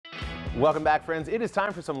Welcome back, friends. It is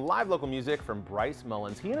time for some live local music from Bryce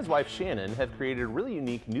Mullins. He and his wife Shannon have created a really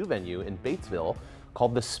unique new venue in Batesville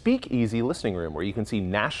called the Speakeasy Listening Room, where you can see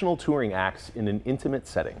national touring acts in an intimate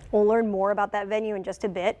setting. We'll learn more about that venue in just a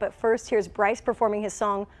bit, but first here's Bryce performing his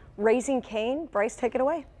song Raising Cain. Bryce, take it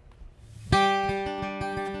away.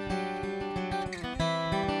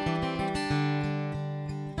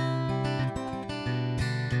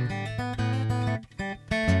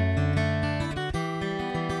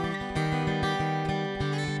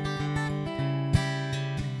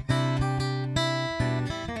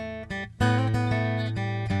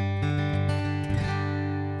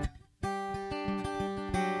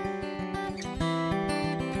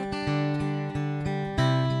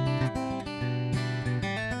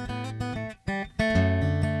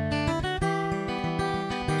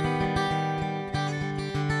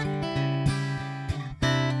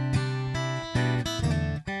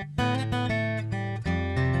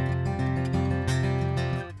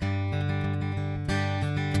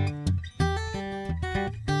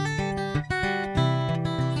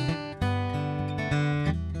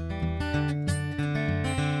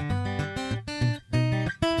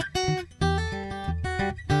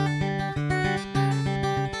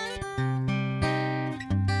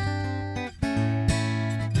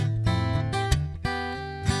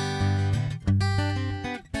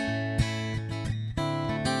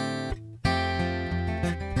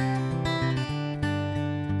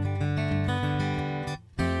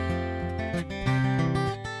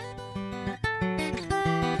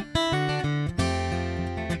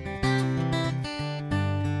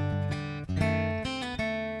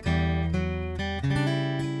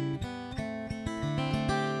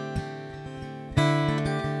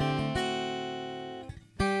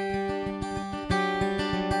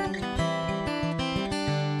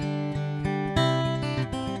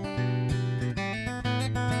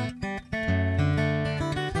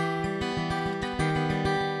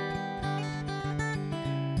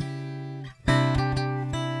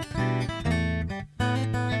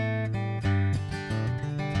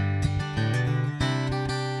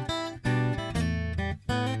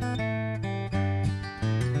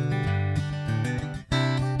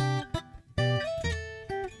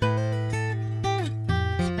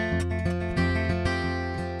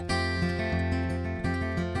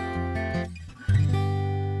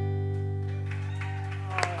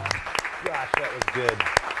 Gosh, that was good.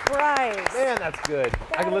 Bryce. Man, that's good.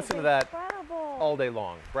 I can listen to that incredible. all day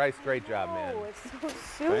long. Bryce, great job, man. Oh, it's so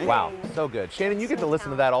soothing. Wow, so good. Shannon, you get to listen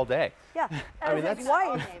to that all day. Yeah. I mean, that's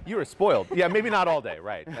wife. you were spoiled. Yeah, maybe not all day,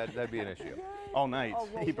 right? That'd be an issue. All night. Oh,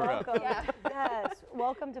 well, Keep her up. welcome. Yes,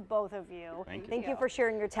 welcome to both of you. Thank you. for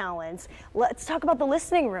sharing your talents. Let's talk about the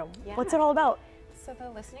listening room. Yeah. What's it all about? So the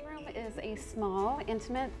listening room is a small,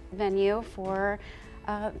 intimate venue for,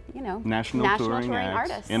 National touring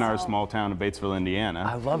acts artists. in our small town of Batesville, Indiana.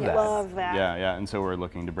 I love that. Love that. Yeah, and so we're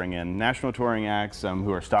looking to bring in national touring acts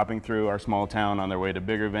who are stopping through our small town on their way to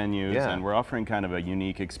bigger venues, Yeah. and we're offering kind of a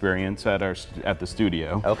unique experience at the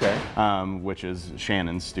studio. Okay. Which is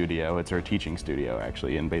Shannon's studio. It's her teaching studio,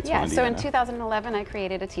 actually, in Batesville, Yeah, so in Indiana. 2011 I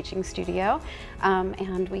created a teaching studio,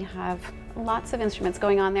 and we have lots of instruments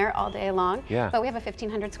going on there all day long. Yeah. But we have a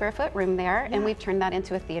 1,500 square foot room there, and we've turned that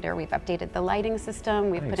into a theater. We've updated the lighting system,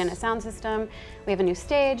 we've put in a sound system, we have a new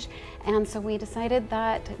stage, and so we decided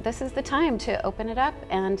that this is the time to open it up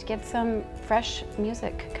and get some fresh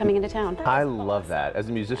music coming into town. I love that. As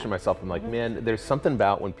a musician myself, I'm like, man, there's something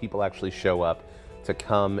about when people actually show up to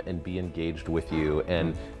come and be engaged with you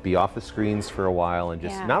and be off the screens for a while and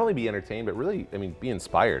just Yeah. not only be entertained, but really, I mean, be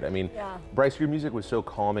inspired. I mean, Yeah. Bryce, your music was so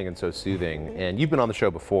calming and so soothing, and you've been on the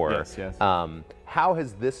show before. Yes. How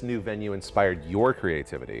has this new venue inspired your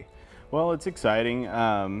creativity? Well, it's exciting.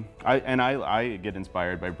 I get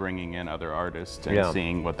inspired by bringing in other artists and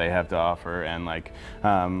seeing what they have to offer. And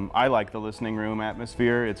I like the listening room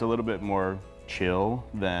atmosphere. It's a little bit more chill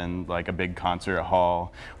than like a big concert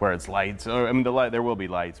hall where it's lights. Or, I mean, there will be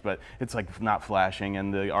lights, but it's like not flashing,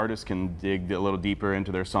 and the artists can dig a little deeper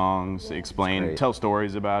into their songs, explain, tell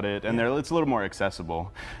stories about it, and it's a little more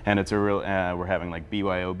accessible. And it's a real. We're having like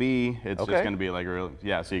BYOB. It's just going to be like a real.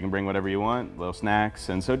 Yeah, so you can bring whatever you want, little snacks,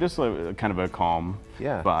 and so just kind of a calm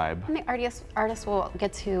vibe. And the artists will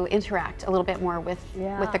get to interact a little bit more with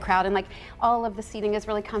the crowd, and like all of the seating is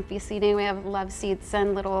really comfy seating. We have love seats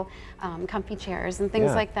and little comfy chairs and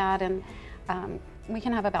things like that, and we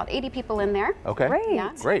can have about 80 people in there. Okay. Great.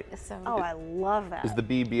 Yeah. Great. So Oh, I love that. Is the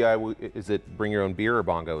BBI, is it bring your own beer or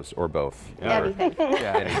bongos or both? anything.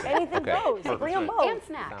 Yeah, anything. Anything Okay. goes. Perfect. Bring them Sounds both. And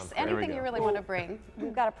snacks, great. anything There we you go. really want to bring.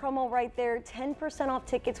 We've got a promo right there, 10% off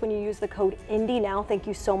tickets when you use the code INDIENOW. Thank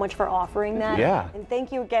you so much for offering that. Yeah. And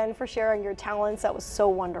thank you again for sharing your talents. That was so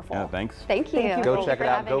wonderful. Yeah, thanks. Thank you. Thank you. Go Thank check for it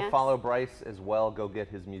out. having Go us. follow Bryce as well. Go get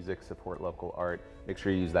his music, support local art. Make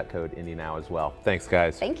sure you use that code INDIENOW as well. Thanks,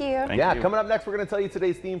 guys. Thank you. Thank Yeah, you. coming up next, we're going to tell you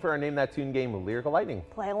today's theme for our Name That Tune game, Lyrical Lightning.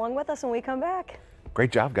 Play along with us when we come back.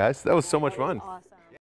 Great job, guys. That was so much fun. Awesome.